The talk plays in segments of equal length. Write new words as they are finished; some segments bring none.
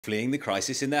Fleeing the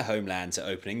crisis in their homeland to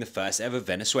opening the first ever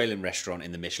Venezuelan restaurant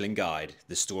in the Michelin Guide,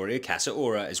 the story of Casa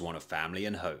Ora is one of family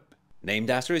and hope. Named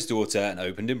after his daughter and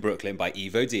opened in Brooklyn by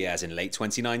Ivo Diaz in late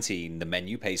 2019, the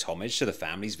menu pays homage to the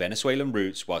family's Venezuelan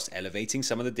roots whilst elevating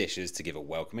some of the dishes to give a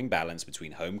welcoming balance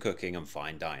between home cooking and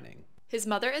fine dining. His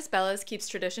mother, Isbelis, keeps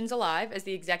traditions alive as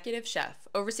the executive chef,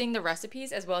 overseeing the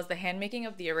recipes as well as the handmaking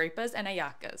of the arepas and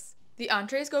hallacas. The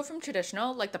entrees go from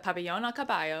traditional, like the pabellon a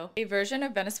caballo, a version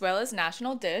of Venezuela's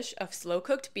national dish of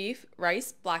slow-cooked beef,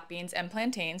 rice, black beans, and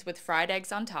plantains with fried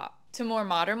eggs on top, to more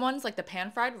modern ones like the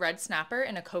pan-fried red snapper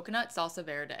in a coconut salsa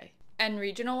verde, and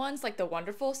regional ones like the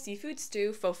wonderful seafood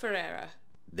stew foferera.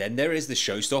 Then there is the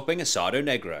show-stopping asado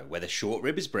negro, where the short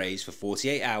rib is braised for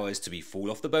 48 hours to be fall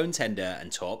off the bone tender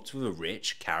and topped with a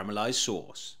rich, caramelized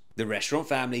sauce. The restaurant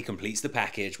family completes the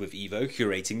package with Ivo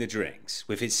curating the drinks,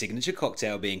 with his signature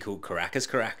cocktail being called Caracas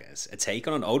Caracas, a take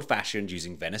on an old-fashioned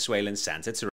using Venezuelan Santa Teresa.